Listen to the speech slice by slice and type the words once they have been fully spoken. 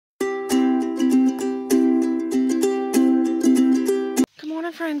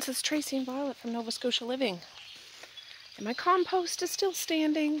friends, it's Tracy and Violet from Nova Scotia Living. And my compost is still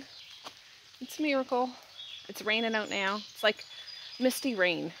standing. It's a miracle. It's raining out now. It's like misty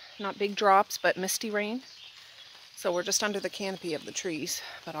rain. Not big drops, but misty rain. So we're just under the canopy of the trees,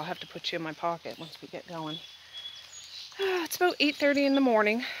 but I'll have to put you in my pocket once we get going. It's about 8:30 in the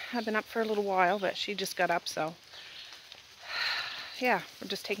morning. I've been up for a little while, but she just got up, so yeah, we're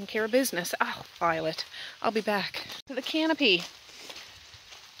just taking care of business. Oh, Violet, I'll be back. To the canopy.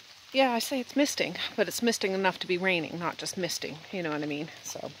 Yeah, I say it's misting, but it's misting enough to be raining, not just misting, you know what I mean?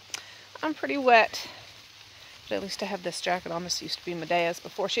 So, I'm pretty wet, but at least I have this jacket on. This used to be Medea's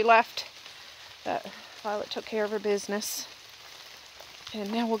before she left, but Violet took care of her business.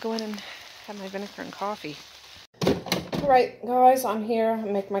 And now we'll go in and have my vinegar and coffee. Alright, guys, I'm here.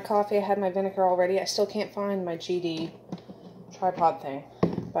 I'm making my coffee. I had my vinegar already. I still can't find my GD tripod thing,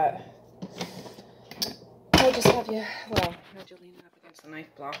 but I'll just have you, well, I had you leaning up against the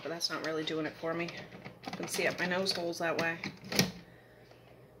knife block, but that's not really doing it for me. I can see up my nose holes that way.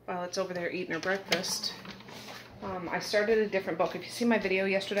 While it's over there eating her breakfast. I started a different book. If you see my video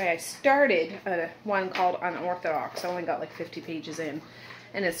yesterday, I started one called Unorthodox. I only got like 50 pages in.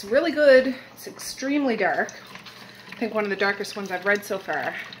 And it's really good. It's extremely dark. I think one of the darkest ones I've read so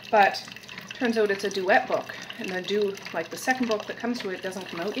far. But turns out it's a duet book. And the second book that comes to it doesn't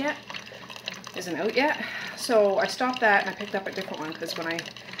come out yet. Isn't out yet. So I stopped that and I picked up a different one because when I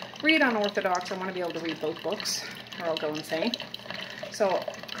read Unorthodox, I want to be able to read both books or I'll go insane. So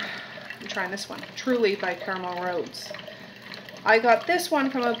I'm trying this one, Truly by Carmel Rhodes. I got this one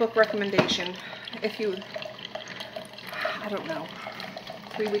from a book recommendation. I don't know,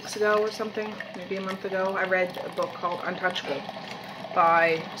 3 weeks ago or something, maybe a month ago, I read a book called Untouchable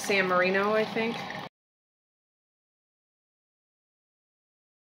by San Marino, I think.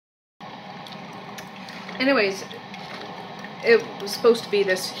 Anyways, it was supposed to be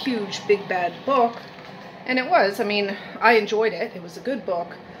this huge, big, bad book, and it was. I mean, I enjoyed it. It was a good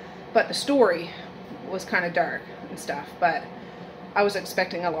book, but the story was kind of dark and stuff, but I was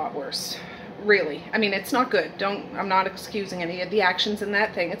expecting a lot worse, really. I mean, it's not good. I'm not excusing any of the actions in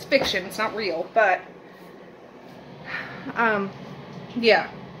that thing. It's fiction. It's not real, but,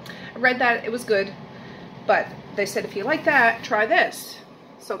 yeah. I read that. It was good, but they said, if you like that, try this.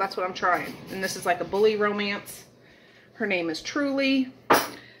 So that's what I'm trying. And this is like a bully romance. Her name is Truly.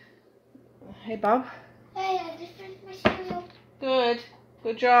 Hey, Bob. Hey, I just finished my cereal. Good.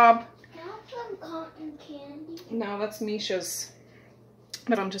 Good job. Now some cotton candy. No, that's Misha's.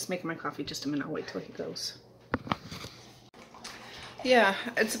 But I'm just making my coffee. Just a minute. I'll wait till he goes. Yeah,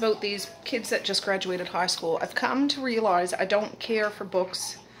 it's about these kids that just graduated high school. I've come to realize I don't care for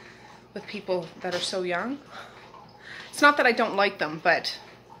books with people that are so young. It's not that I don't like them, but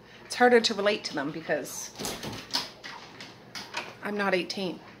it's harder to relate to them because I'm not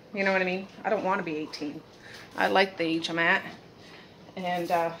 18. You know what I mean? I don't want to be 18. I like the age I'm at. And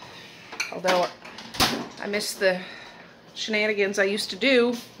although I miss the shenanigans I used to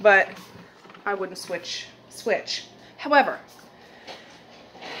do, but I wouldn't switch. However,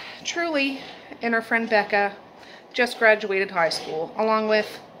 Truly and her friend Becca just graduated high school, along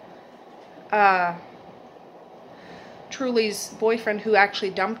with Truly's boyfriend, who actually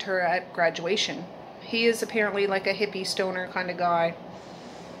dumped her at graduation. He is apparently like a hippie stoner kind of guy.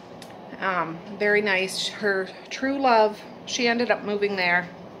 Very nice. Her true love, she ended up moving there,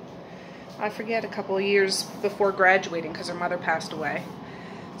 I forget, a couple of years before graduating because her mother passed away.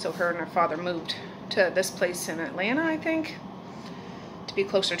 So her and her father moved to this place in Atlanta, I think, to be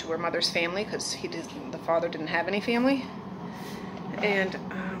closer to her mother's family because the father didn't have any family. And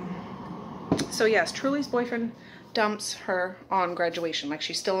so yes, Truly's boyfriend dumps her on graduation, like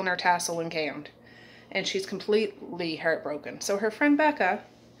she's still in her tassel and gown, and she's completely heartbroken. So her friend Becca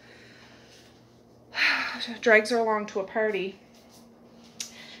drags her along to a party,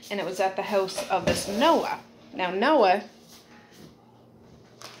 and it was at the house of this Noah. Now Noah,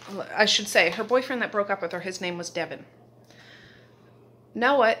 I should say, her boyfriend that broke up with her, his name was Devin.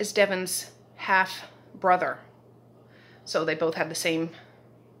 Noah is Devin's half brother, so they both have the same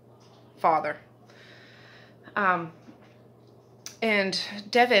father. And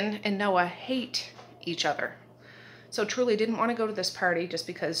Devin and Noah hate each other. So Truly didn't want to go to this party just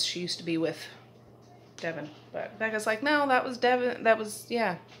because she used to be with Devin. But Becca's like, no, that was Devin.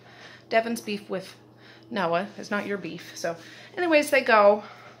 Yeah, Devin's beef with Noah. It's not your beef. So anyways, they go.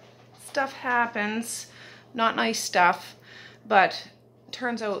 Stuff happens. Not nice stuff. But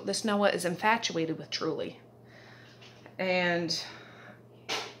turns out this Noah is infatuated with Truly. And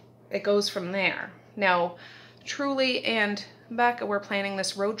it goes from there. Now, Truly and Becca were planning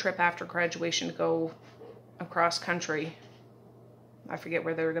this road trip after graduation to go across country I forget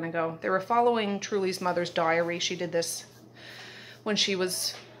where they were going to go. They were following Truly's mother's diary. She did this when she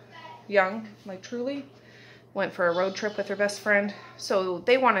was young, like Truly. Went for a road trip with her best friend. So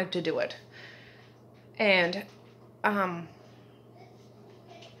they wanted to do it. And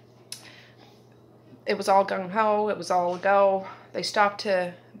it was all gung-ho. It was all a go. They stopped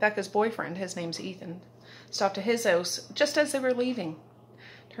to Becca's boyfriend. His name's Ethan. Stopped to his house just as they were leaving.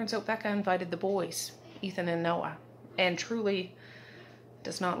 Turns out Becca invited the boys, Ethan and Noah. And Truly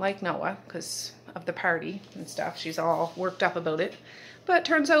does not like Noah because of the party and stuff. She's all worked up about it. But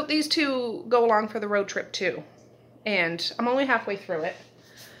turns out these two go along for the road trip too. And I'm only halfway through it.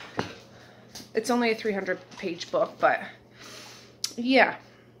 It's only a 300-page book, but yeah.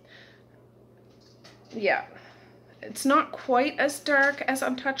 Yeah. It's not quite as dark as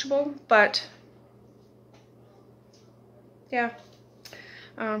Untouchable, but yeah.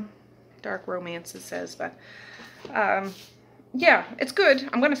 Dark romance, it says, but yeah, it's good.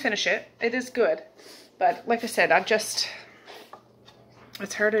 I'm going to finish it. It is good. But like I said,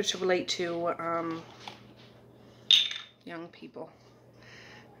 it's harder to relate to young people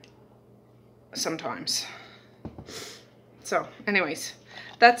sometimes. So anyways,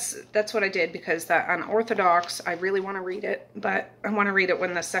 that's what I did, because that Unorthodox, I really want to read it, but I want to read it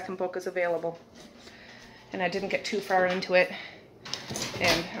when the second book is available. And I didn't get too far into it.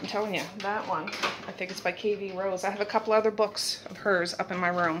 And I'm telling you, that one, I think it's by K.V. Rose. I have a couple other books of hers up in my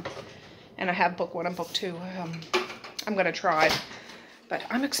room. And I have book 1 and book 2. I'm going to try. But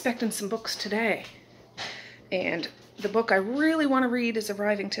I'm expecting some books today. And the book I really want to read is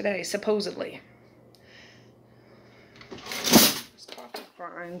arriving today, supposedly. There's coffee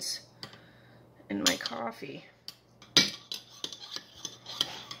grinds in my coffee.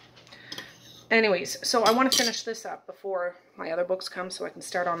 Anyways, so I want to finish this up before my other books come so I can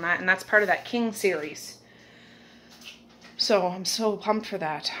start on that. And that's part of that King series. So I'm so pumped for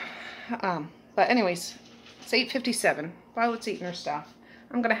that. But anyways, it's 8:57. Violet's eating her stuff.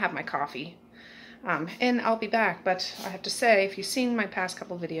 I'm going to have my coffee. And I'll be back. But I have to say, if you've seen my past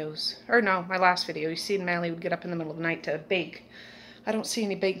couple videos, or no, my last video, you've seen Mally would get up in the middle of the night to bake. I don't see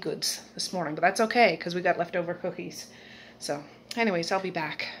any baked goods this morning, but that's okay because we got leftover cookies. So anyways, I'll be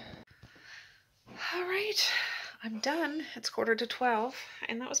back. All right, I'm done. It's 11:45,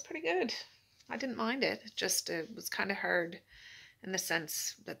 and that was pretty good. I didn't mind it. It was kind of hard in the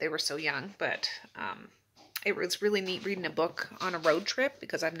sense that they were so young, but it was really neat reading a book on a road trip,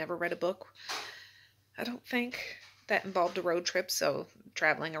 because I've never read a book, I don't think, that involved a road trip, so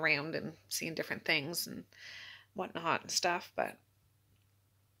traveling around and seeing different things and whatnot and stuff, but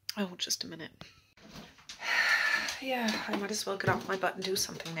oh, just a minute. Yeah, I might as well get off my butt and do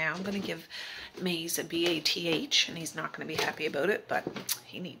something now. I'm going to give Maze a BATH, and he's not going to be happy about it, but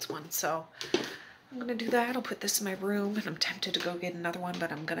he needs one. So I'm going to do that. I'll put this in my room, and I'm tempted to go get another one,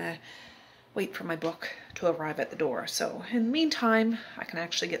 but I'm going to wait for my book to arrive at the door. So in the meantime, I can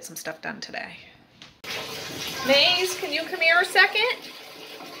actually get some stuff done today. Maze, can you come here a second?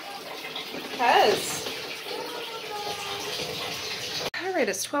 Because... Alright,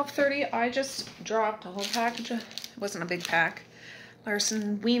 it's 12:30. I just dropped a whole package of, it wasn't a big pack,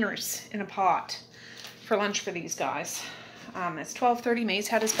 Larson Wieners in a pot for lunch for these guys. It's 12:30. Maze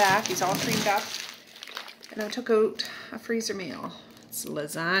had his bath. He's all creamed up. And I took out a freezer meal. It's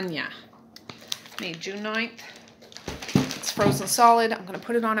lasagna. Made June 9th. It's frozen solid. I'm going to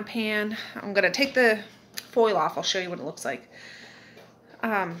put it on a pan. I'm going to take the foil off. I'll show you what it looks like.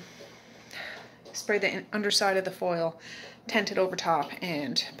 Spray the underside of the foil, tent it over top,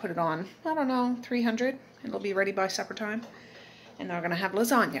 and put it on, I don't know, 300. It'll be ready by supper time. And they're going to have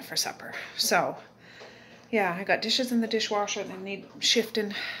lasagna for supper. So, yeah, I got dishes in the dishwasher that need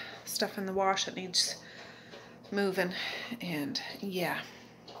shifting, stuff in the wash that needs moving, and yeah.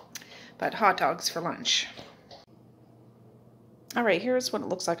 But hot dogs for lunch. Alright, here's what it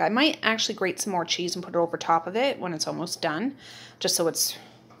looks like. I might actually grate some more cheese and put it over top of it when it's almost done, just so it's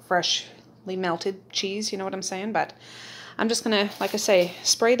freshly melted cheese, you know what I'm saying? But I'm just going to, like I say,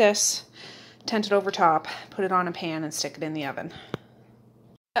 spray this, tent it over top, put it on a pan, and stick it in the oven.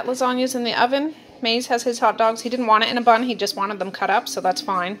 That lasagna's in the oven. Maze has his hot dogs. He didn't want it in a bun. He just wanted them cut up, so that's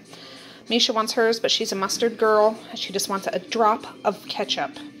fine. Misha wants hers, but she's a mustard girl. She just wants a drop of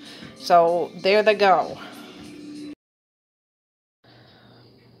ketchup. So there they go.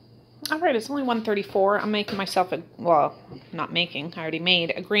 Alright, it's only 1:34. I'm making myself a, well, not making, I already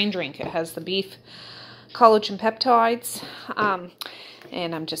made a green drink. It has the beef collagen peptides,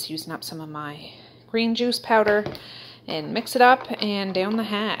 and I'm just using up some of my green juice powder and mix it up and down the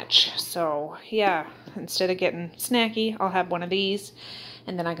hatch. So yeah, instead of getting snacky, I'll have one of these,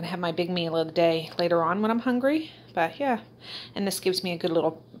 And then I can have my big meal of the day later on when I'm hungry. But yeah, and this gives me a good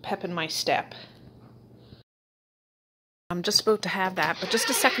little pep in my step. I'm just about to have that, but just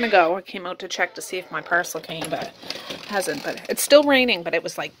a second ago I came out to check to see if my parcel came, but it hasn't. But it's still raining, but it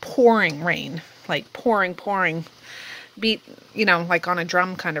was like pouring rain, like pouring, beat, you know, like on a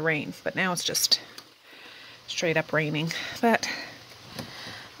drum kind of rain. But now it's just straight up raining. But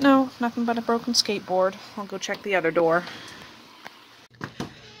no, nothing but a broken skateboard. I'll go check the other door.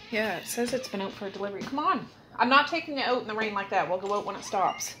 Yeah, it says it's been out for a delivery. Come on. I'm not taking it out in the rain like that. We'll go out when it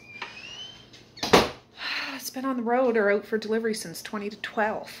stops. It's been on the road or out for delivery since 20 to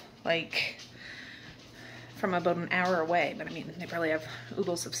 12. Like, from about an hour away. But I mean, they probably have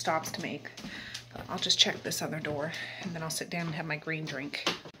oodles of stops to make. But I'll just check this other door. And then I'll sit down and have my green drink.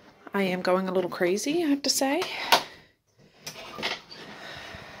 I am going a little crazy, I have to say.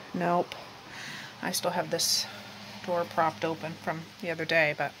 Nope. I still have this door propped open from the other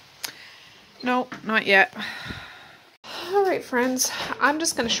day, but nope, not yet. All right, friends, I'm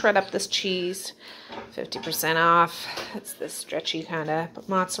just going to shred up this cheese. 50% off. It's this stretchy kind of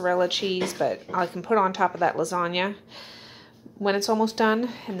mozzarella cheese, but I can put on top of that lasagna when it's almost done,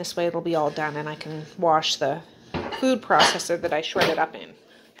 and this way it'll be all done, and I can wash the food processor that I shredded up in.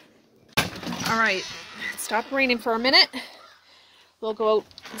 All right, it stopped raining for a minute. We'll go out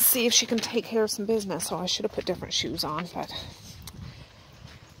and see if she can take care of some business. Oh, I should have put different shoes on, but...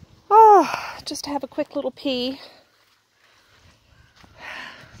 oh, just to have a quick little pee.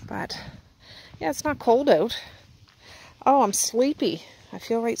 But, yeah, it's not cold out. Oh, I'm sleepy. I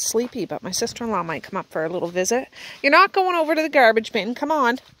feel right sleepy, but my sister-in-law might come up for a little visit. You're not going over to the garbage bin. Come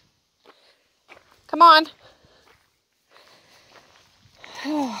on. Come on.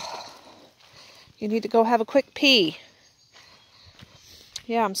 You need to go have a quick pee.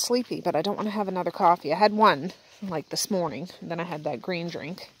 Yeah, I'm sleepy, but I don't want to have another coffee. I had one, like this morning, and then I had that green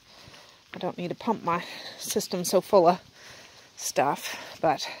drink. I don't need to pump my system so full of stuff,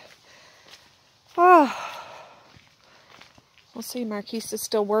 but... oh, we'll see. Marquise is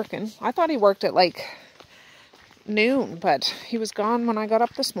still working. I thought he worked at like noon, but he was gone when I got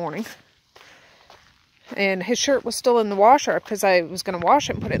up this morning. And his shirt was still in the washer because I was going to wash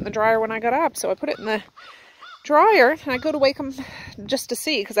it and put it in the dryer when I got up. So I put it in the dryer, and I go to wake him just to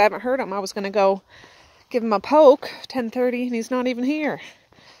see because I haven't heard him. I was going to go give him a poke, 10:30, and he's not even here.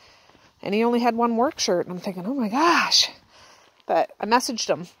 And he only had one work shirt, and I'm thinking, oh my gosh. But I messaged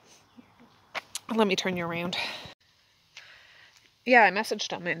him. Let me turn you around. Yeah, I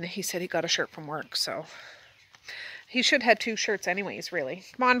messaged him, and he said he got a shirt from work, so he should have 2 shirts anyways, really.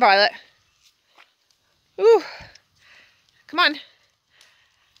 Come on, Violet. Ooh. Come on.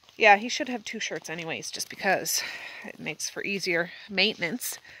 Yeah, he should have 2 shirts anyways, just because it makes for easier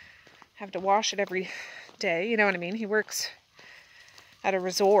maintenance. Have to wash it every day, you know what I mean? He works at a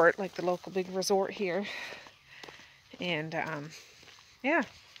resort, like the local big resort here. And, yeah.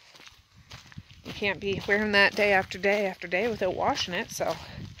 You can't be wearing that day after day after day without washing it, so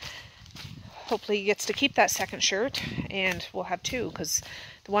hopefully he gets to keep that second shirt, and we'll have 2, because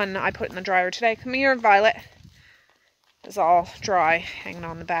the one I put in the dryer today, come here, Violet, is all dry, hanging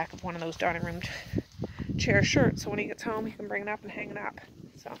on the back of one of those dining room chair shirts, so when he gets home, he can bring it up and hang it up,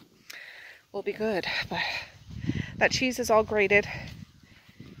 so we'll be good. But that cheese is all grated,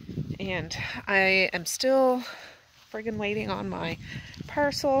 and I am still friggin' waiting on my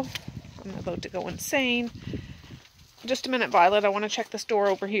parcel. I'm about to go insane. Just a minute, Violet. I want to check this door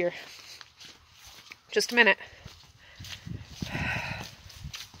over here. Just a minute.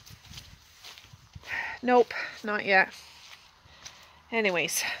 Nope, not yet.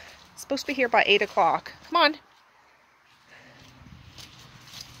 Anyways, it's supposed to be here by 8 o'clock. Come on.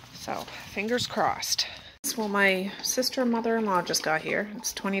 So, fingers crossed. Well, my sister and mother-in-law just got here.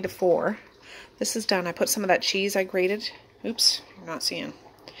 It's 20 to 4. This is done. I put some of that cheese I grated. Oops, you're not seeing.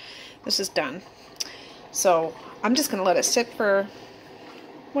 This is done. So I'm just going to let it sit for,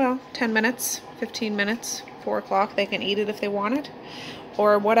 well, 10 minutes, 15 minutes, 4 o'clock. They can eat it if they want it,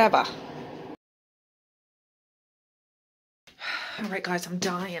 or whatever. All right, guys, I'm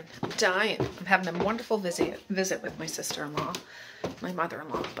dying. I'm dying. I'm having a wonderful visit with my sister-in-law, my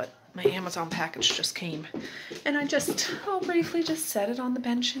mother-in-law, but my Amazon package just came. And I'll briefly just set it on the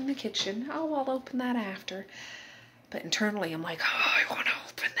bench in the kitchen. Oh, I'll open that after. But internally, I'm like, oh, I want to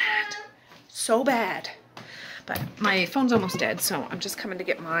open that so bad. But my phone's almost dead, so I'm just coming to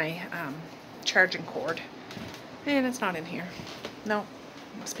get my charging cord. And it's not in here. No,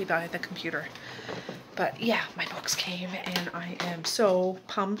 it must be by the computer. But yeah, my books came, and I am so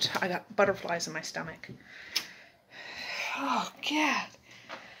pumped. I got butterflies in my stomach. Oh, God.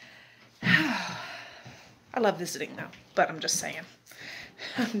 I love visiting, though, but I'm just saying.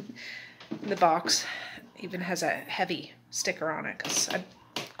 The box even has a heavy sticker on it because, of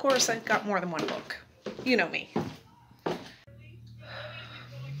course, I've got more than one book. You know me.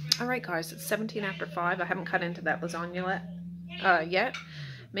 Alright guys, it's 17 after 5. I haven't cut into that lasagna yet.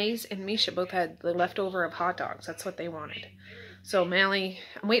 Maze and Misha both had the leftover of hot dogs. That's what they wanted. So Mally,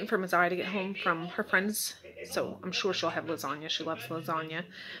 I'm waiting for Mazai to get home from her friends, so I'm sure she'll have lasagna. She loves lasagna.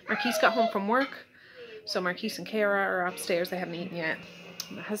 Marquise got home from work, so Marquise and Kara are upstairs. They haven't eaten yet.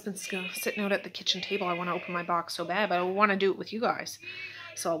 My husband's sitting out at the kitchen table. I want to open my box so bad, but I want to do it with you guys.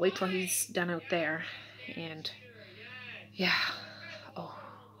 So I'll wait till he's done out there. And yeah,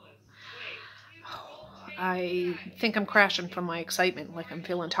 I think I'm crashing from my excitement. Like, I'm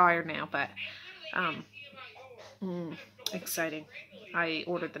feeling tired now, but exciting. I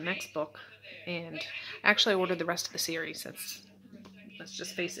ordered the next book, and actually I ordered the rest of the series. Let's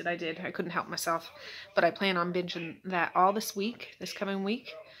just face it, I did. I couldn't help myself, but I plan on binging that all this week, this coming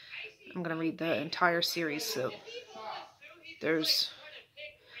week. I'm going to read the entire series, so there's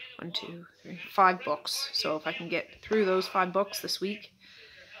 1, 2, 3, 5 books. So if I can get through those 5 books this week,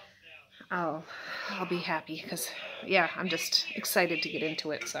 I'll be happy, because yeah, I'm just excited to get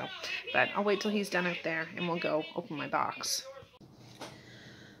into it. So, but I'll wait till he's done out there and we'll go open my box.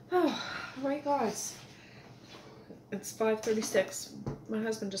 Oh, alright guys, it's 5:36. My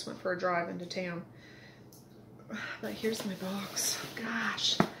husband just went for a drive into town, but here's my box.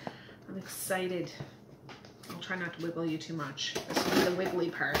 Gosh, I'm excited. I'll try not to wiggle you too much. This will be the wiggly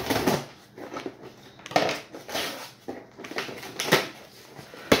part.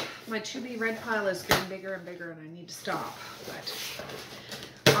 My to-be red pile is getting bigger and bigger, and I need to stop,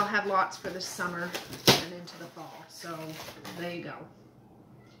 but I'll have lots for this summer and into the fall, so there you go.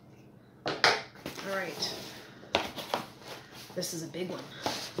 All right, this is a big one.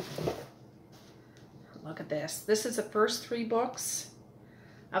 Look at this. This is the first 3 books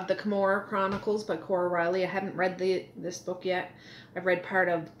of the Camorra Chronicles by Cora Riley. I haven't read this book yet. I've read part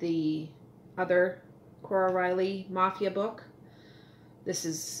of the other Cora Riley Mafia book.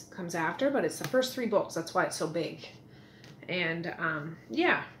 This comes after, but it's the first 3 books. That's why it's so big. And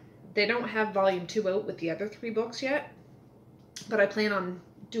yeah, they don't have volume 2 out with the other 3 books yet, but I plan on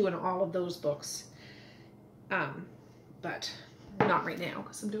doing all of those books. But not right now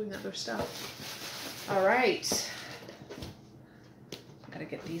because I'm doing other stuff. All right. Gotta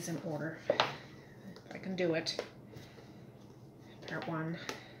get these in order. If I can do it. Part 1.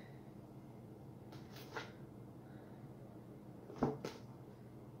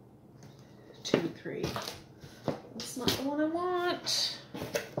 Two, 3. That's not the one I want.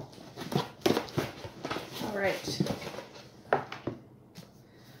 All right.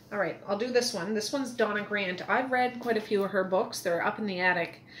 All right, I'll do this one. This one's Donna Grant. I've read quite a few of her books. They're up in the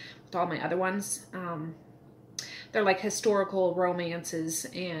attic with all my other ones. They're like historical romances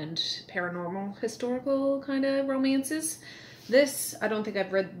and paranormal historical kind of romances. This, I don't think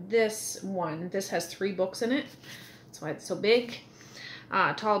I've read this one. This has 3 books in it. That's why it's so big.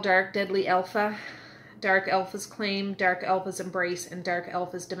 Tall, Dark, Deadly Alpha, Dark Alpha's Claim, Dark Alpha's Embrace, and Dark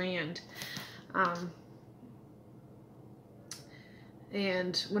Alpha's Demand.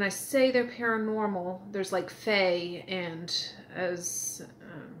 And when I say they're paranormal, there's like fae and as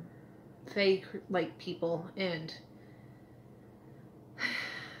fae like people and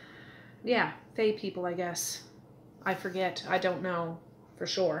yeah, fae people, I guess. I forget. I don't know for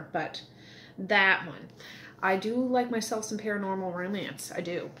sure, but that one. I do like myself some paranormal romance. I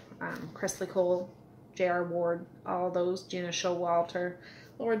do. Cresley Cole, J.R. Ward, all those, Gina Showalter,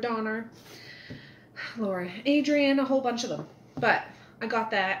 Laura Donner, Laura Adrian, a whole bunch of them. But I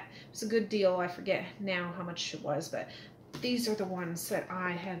got that. It was a good deal. I forget now how much it was, but these are the ones that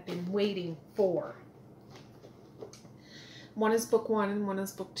I have been waiting for. One is book 1 and one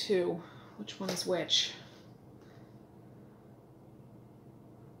is book 2. Which one is which?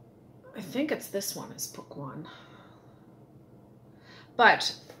 I think it's this one is book 1.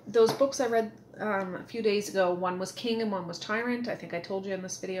 But those books I read a few days ago, one was King and one was Tyrant. I think I told you in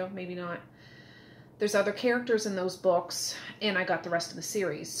this video, maybe not. There's other characters in those books, and I got the rest of the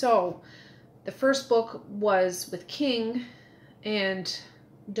series. So the first book was with King and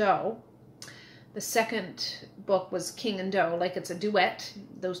Doe. The second book was King and Doe, like it's a duet.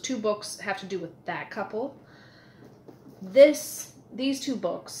 Those 2 books have to do with that couple. These 2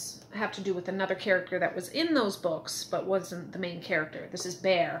 books have to do with another character that was in those books, but wasn't the main character. This is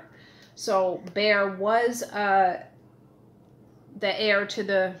Bear. So Bear was the heir to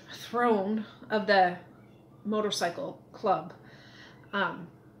the throne of the motorcycle club,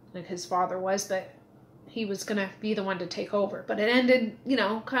 like his father was, but he was gonna be the one to take over. But it ended, you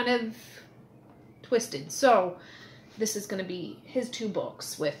know, kind of twisted. So this is going to be his 2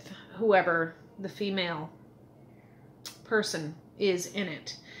 books with whoever the female person is in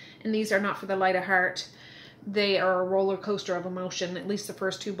it. And these are not for the light of heart. They are a roller coaster of emotion. At least the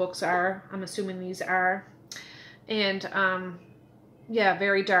first 2 books are. I'm assuming these are. And yeah,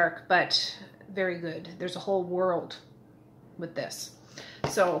 very dark, but very good. There's a whole world with this.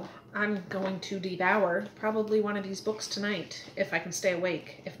 So I'm going to devour probably one of these books tonight if I can stay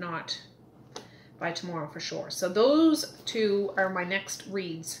awake. If not, by tomorrow for sure. So those 2 are my next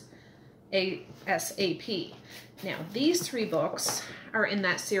reads ASAP. Now these 3 books are in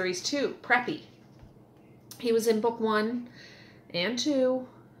that series too, Preppy. He was in book 1 and 2,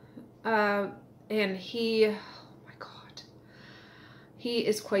 and he, oh my God, he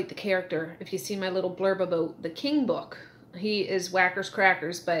is quite the character. If you see my little blurb about the King book, he is whackers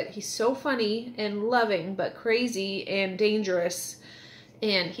crackers, but he's so funny and loving, but crazy and dangerous,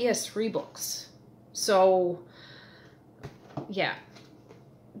 and he has 3 books. So yeah,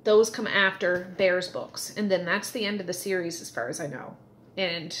 those come after Bear's books, and then that's the end of the series as far as I know.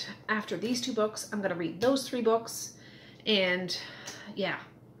 And after these 2 books, I'm going to read those 3 books, and yeah,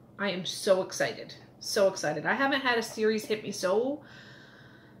 I am so excited. So excited. I haven't had a series hit me so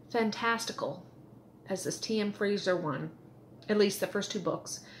fantastical as this T.M. Fraser one, at least the first 2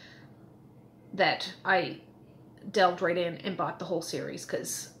 books, that I delved right in and bought the whole series,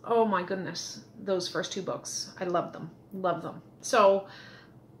 because oh my goodness, those first 2 books, I love them. Love them. So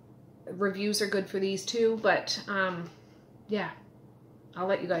reviews are good for these too, but yeah, I'll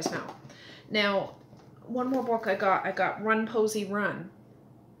let you guys know. Now, one more book I got Run Posey Run,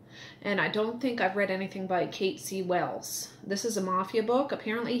 and I don't think I've read anything by Kate C. Wells. This is a mafia book.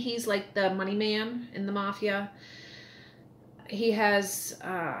 Apparently he's like the money man in the mafia. He has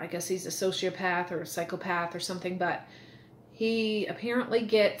I guess he's a sociopath or a psychopath or something, but he apparently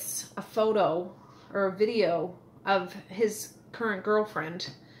gets a photo or a video of his current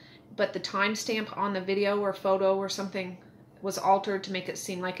girlfriend, but the timestamp on the video or photo or something was altered to make it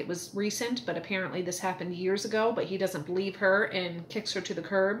seem like it was recent, but apparently this happened years ago, but he doesn't believe her and kicks her to the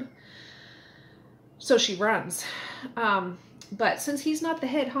curb. So she runs. But since he's not the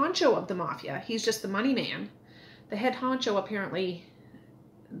head honcho of the mafia, he's just the money man, the head honcho apparently,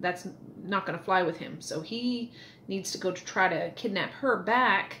 that's not going to fly with him. So he needs to go to try to kidnap her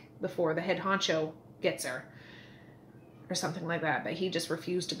back before the head honcho gets her, or something like that. But he just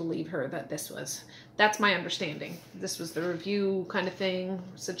refused to believe her that this was, that's my understanding. This was the review kind of thing,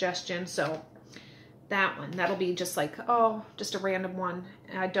 suggestion. So that one, that'll be just like, oh, just a random one.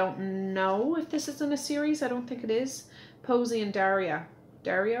 I don't know if this is in a series. I don't think it is. Posey and Dario?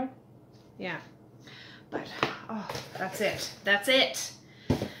 Yeah. But, oh, that's it. That's it.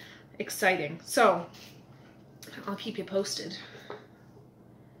 Exciting. So, I'll keep you posted.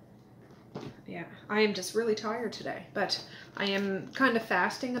 Yeah, I am just really tired today, but I am kind of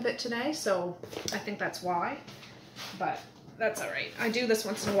fasting a bit today, so I think that's why, but that's all right. I do this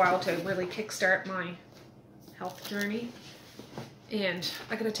once in a while to really kickstart my health journey, and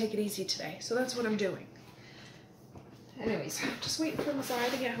I gotta take it easy today, so that's what I'm doing. Anyways, just waiting for Messiah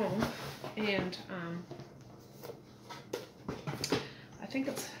to get home, and I think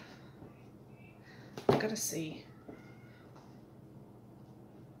it's, I gotta see.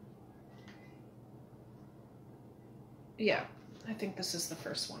 Yeah, I think this is the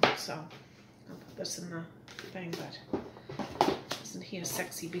first one, so I'll put this in the thing, but isn't he a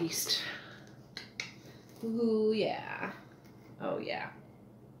sexy beast? Ooh, yeah. Oh, yeah.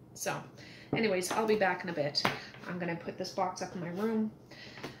 So, anyways, I'll be back in a bit. I'm going to put this box up in my room.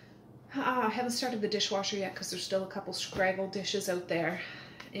 I haven't started the dishwasher yet because there's still a couple scraggle dishes out there.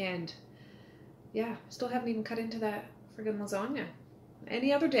 And, yeah, still haven't even cut into that friggin' lasagna.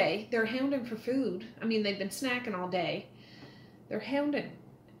 Any other day, they're hounding for food. I mean, they've been snacking all day. They're hounding.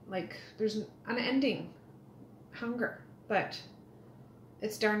 Like, there's an unending hunger. But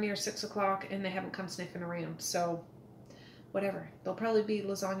it's darn near 6 o'clock and they haven't come sniffing around. So, whatever. There'll probably be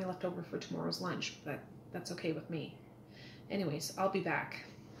lasagna left over for tomorrow's lunch. But that's okay with me. Anyways, I'll be back.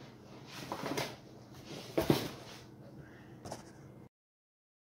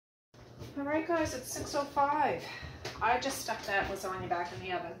 Alright guys, it's 6:05. I just stuck that lasagna back in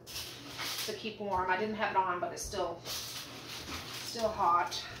the oven to keep warm. I didn't have it on, but it's still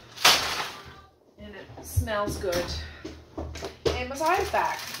hot. And it smells good. And Messiah's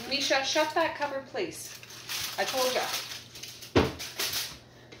back. Misha, shut that cupboard, please. I told ya.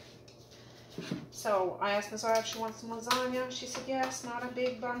 So I asked Messiah if she wants some lasagna. She said yes, not a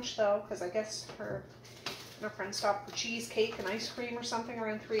big bunch though, because I guess her friend stopped for cheesecake and ice cream or something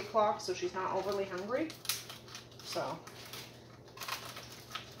around 3 o'clock, so she's not overly hungry. So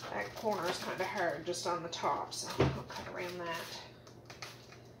That corner is kind of hard just on the top, so I'll cut around that.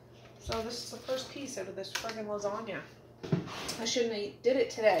 So this is the first piece out of this friggin' lasagna. I shouldn't have did it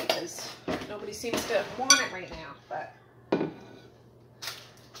today because nobody seems to want it right now, but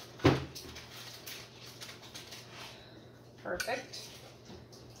perfect.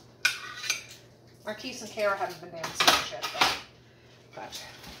 Marquise and Kara haven't been downstairs yet, but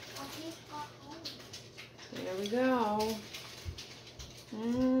there we go.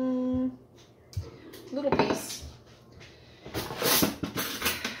 Little piece.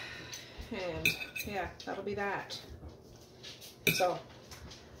 And yeah, that'll be that. So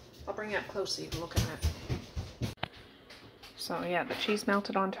I'll bring it up close so you can look at it. So yeah, the cheese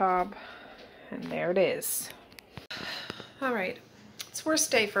melted on top, and there it is. All right, it's worst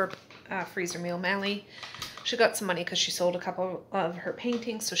day for freezer meal. Mally, she got some money because she sold a couple of her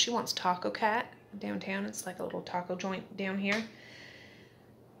paintings, so she wants Taco Cat downtown. It's like a little taco joint down here.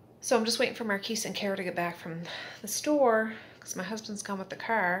 So I'm just waiting for Marquise and Kara to get back from the store because my husband's gone with the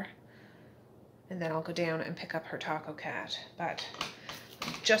car, and then I'll go down and pick up her Taco Cat. But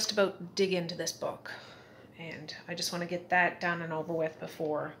I'm just about to dig into this book, and I just want to get that done and over with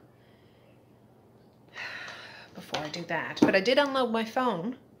before I do that. But I did unload my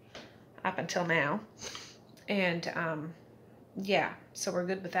phone up until now, and yeah, so we're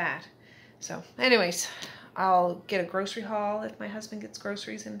good with that. So anyways, I'll get a grocery haul if my husband gets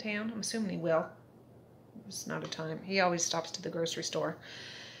groceries in town. I'm assuming he will. It's not a time. He always stops to the grocery store.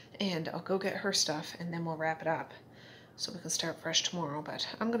 And I'll go get her stuff, and then we'll wrap it up so we can start fresh tomorrow. But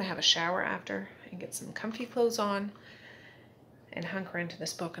I'm going to have a shower after and get some comfy clothes on and hunker into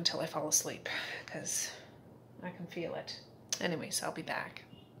this book until I fall asleep because I can feel it. Anyways, I'll be back.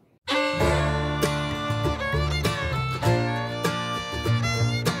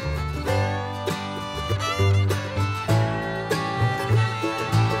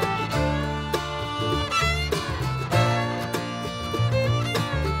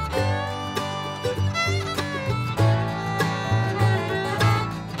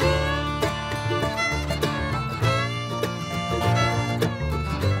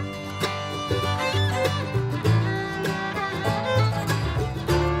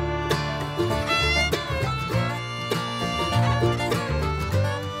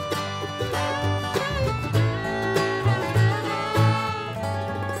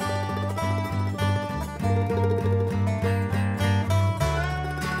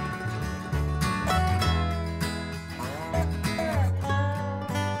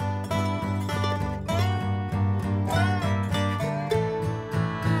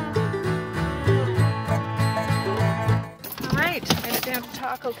 Down to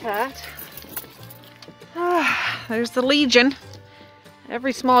Taco Cat. There's the Legion.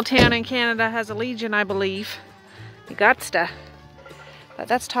 Every small town in Canada has a Legion, I believe. You gots to. But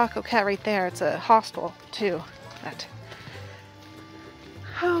that's Taco Cat right there. It's a hostel too. But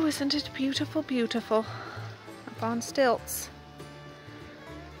oh, isn't it beautiful, beautiful? Up on stilts.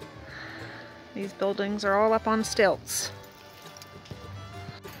 These buildings are all up on stilts.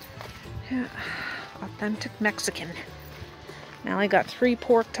 Yeah, authentic Mexican. Now I got 3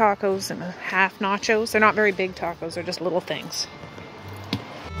 pork tacos and a half nachos. They're not very big tacos, they're just little things.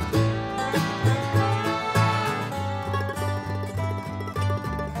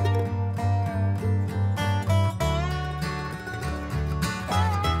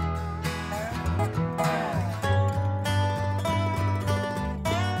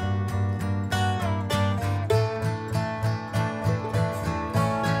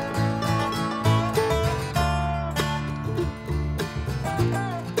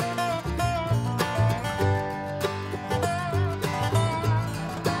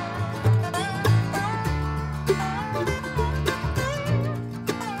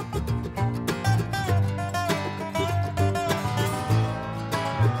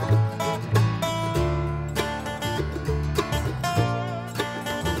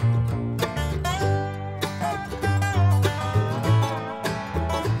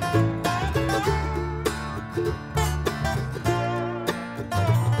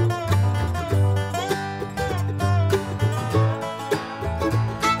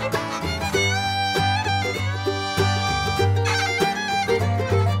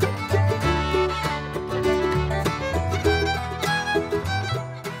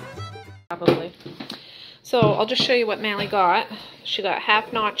 So I'll just show you what Mally got. She got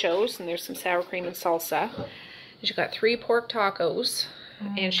half nachos, and there's some sour cream and salsa. And she got 3 pork tacos,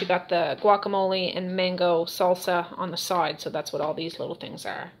 and she got the guacamole and mango salsa on the side. So that's what all these little things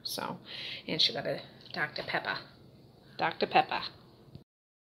are. So, and she got a Dr. Pepper. Dr. Pepper.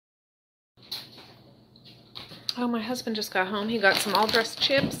 Oh, my husband just got home. He got some all-dressed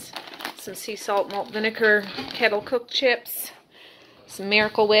chips, some sea salt malt vinegar kettle cooked chips, some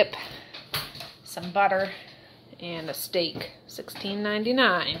Miracle Whip, some butter, and a steak.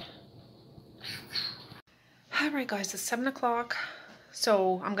 $16.99. Alright guys, it's 7 o'clock.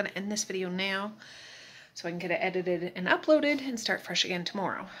 So I'm going to end this video now so I can get it edited and uploaded and start fresh again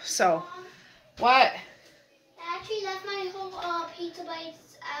tomorrow. So, what? I actually left my whole pizza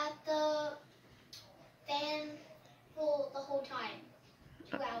bites at the fan for the whole time.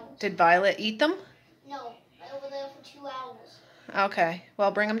 2 hours. Did Violet eat them? No, over there for 2 hours. Okay,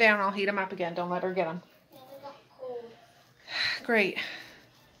 well bring them down. I'll heat them up again. Don't let her get them. Yeah, they got cold. Great.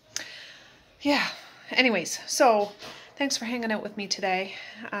 Yeah. Anyways, so thanks for hanging out with me today.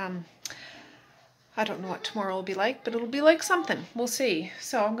 I don't know what tomorrow will be like, but it'll be like something. We'll see.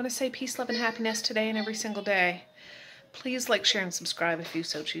 So I'm going to say peace, love, and happiness today and every single day. Please like, share, and subscribe if you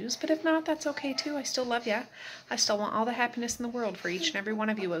so choose. But if not, that's okay too. I still love ya. I still want all the happiness in the world for each and every one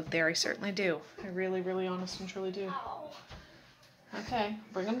of you out there. I certainly do. I really, really, honest and truly do. Okay,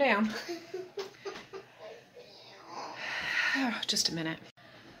 bring them down. Just a minute.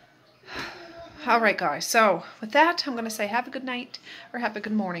 Alright guys, so with that, I'm going to say have a good night or have a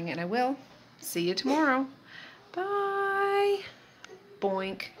good morning, and I will see you tomorrow. Bye.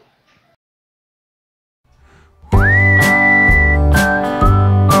 Boink.